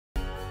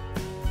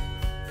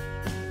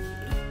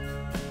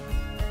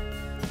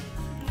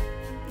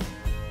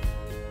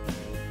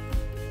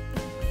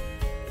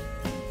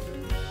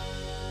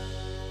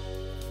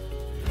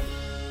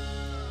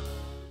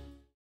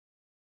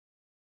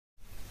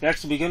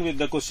Let's begin with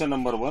the question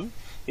number 1.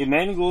 A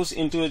man grows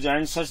into a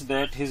giant such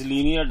that his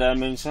linear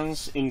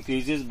dimensions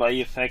increases by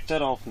a factor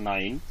of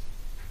 9.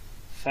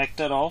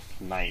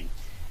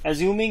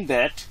 Assuming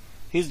that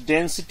his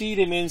density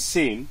remains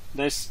same,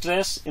 the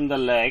stress in the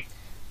leg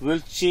will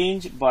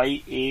change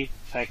by a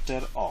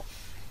factor of.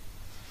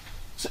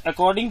 So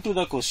according to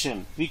the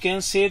question, we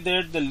can say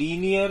that the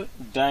linear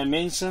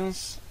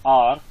dimensions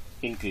are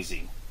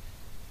increasing.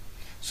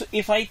 So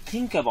if I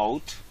think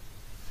about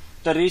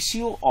the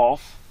ratio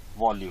of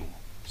volume,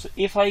 so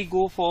if I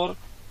go for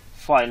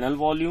final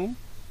volume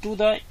to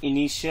the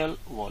initial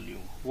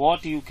volume,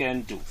 what you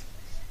can do?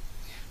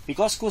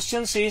 Because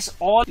question says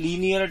all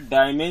linear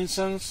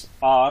dimensions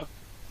are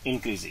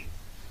increasing,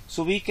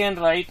 so we can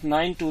write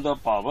 9 to the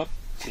power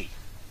 3,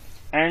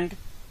 and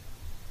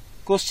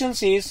question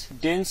says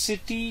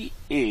density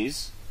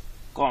is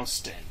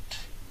constant.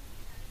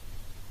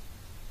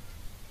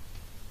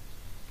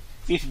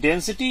 If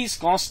density is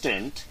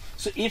constant,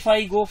 so if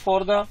I go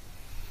for the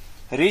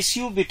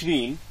ratio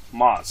between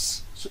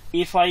mass, so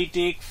if I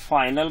take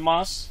final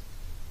mass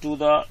to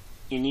the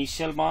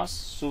initial mass,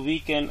 so we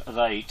can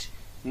write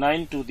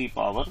 9 to the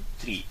power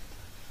 3.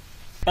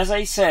 As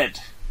I said,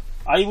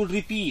 I would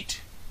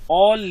repeat,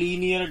 all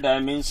linear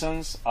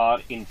dimensions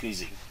are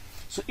increasing.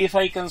 So if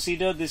I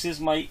consider this is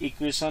my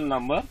equation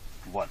number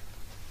 1.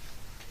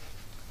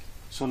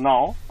 So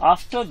now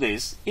after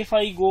this, if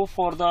I go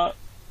for the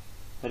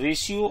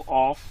ratio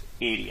of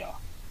area,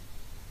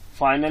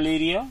 final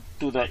area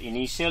to the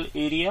initial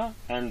area,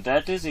 and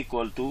that is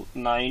equal to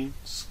 9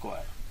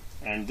 square,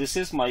 and this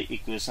is my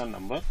equation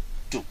number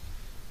 2.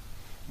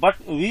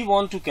 But we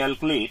want to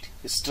calculate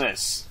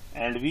stress,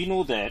 and we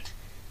know that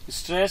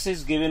stress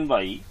is given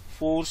by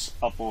force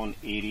upon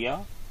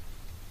area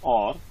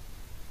or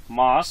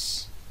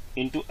mass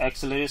into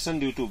acceleration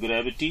due to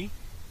gravity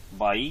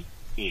by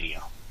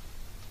area.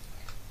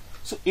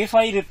 So if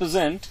I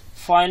represent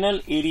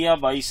final area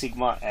by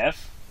sigma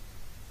F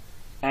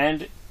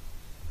and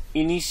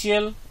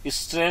initial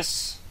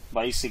stress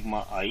by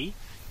sigma I,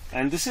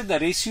 and this is the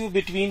ratio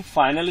between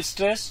final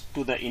stress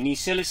to the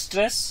initial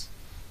stress,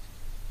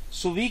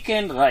 so we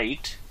can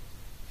write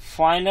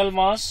final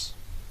mass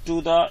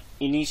to the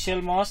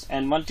initial mass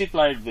and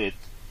multiplied with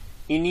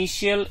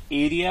initial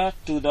area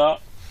to the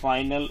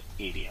final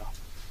area.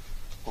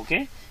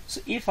 Okay,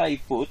 so if I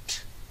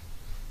put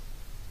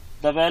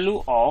the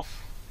value of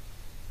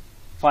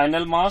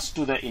final mass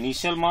to the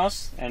initial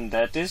mass, and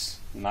that is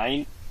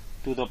 9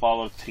 to the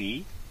power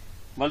 3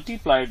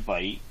 multiplied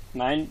by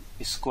 9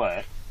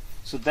 square,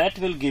 so that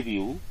will give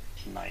you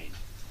 9.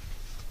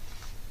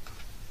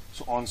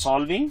 So on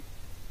solving,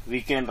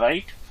 we can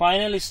write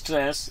final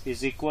stress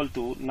is equal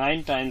to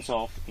 9 times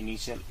of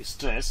initial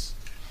stress.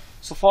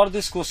 So for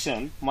this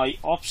question, my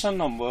option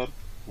number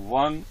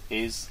 1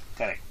 is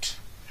correct.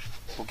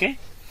 Okay,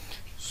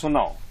 so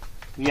now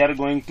we are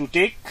going to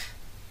take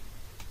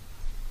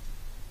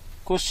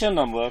question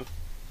number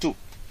 2.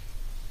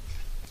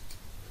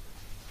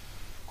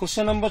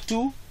 Question number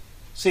 2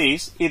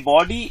 says a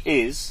body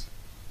is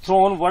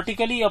thrown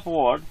vertically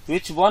upward.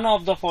 Which one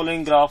of the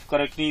following graph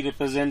correctly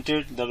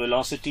represented the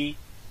velocity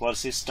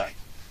versus time?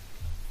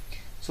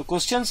 So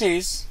question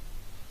says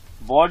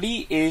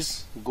body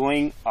is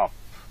going up,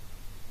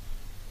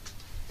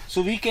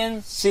 so we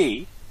can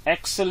say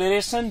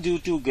acceleration due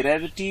to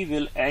gravity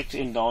will act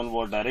in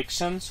downward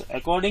direction. So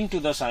according to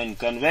the sign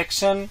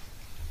convection,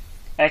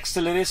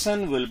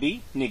 acceleration will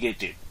be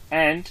negative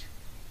and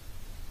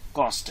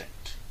constant.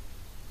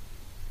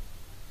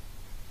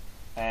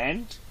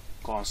 And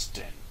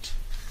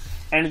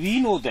we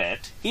know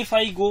that if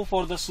I go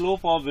for the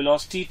slope of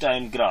velocity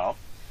time graph,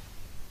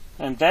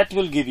 and that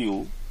will give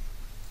you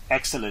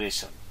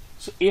acceleration.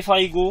 So if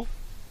I go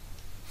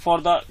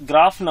for the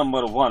graph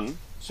number 1,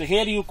 so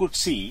here you could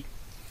see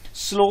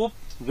slope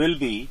will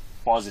be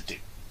positive,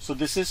 so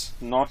this is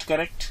not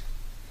correct.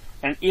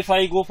 And if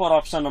I go for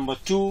option number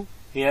 2,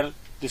 here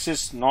this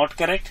is not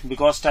correct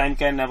because time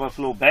can never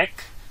flow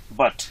back.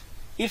 But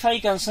if I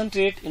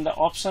concentrate in the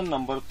option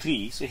number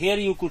 3, so here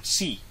you could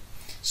see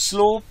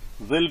slope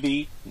will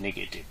be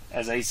negative.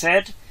 As I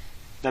said,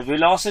 the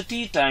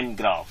velocity time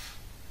graph,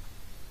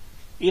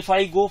 if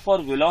I go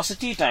for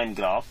velocity time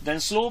graph, then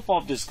slope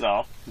of this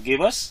graph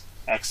give us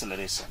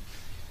acceleration.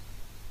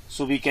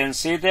 So we can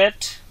say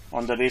that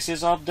on the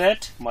basis of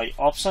that, my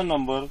option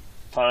number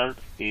 3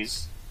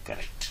 is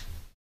correct.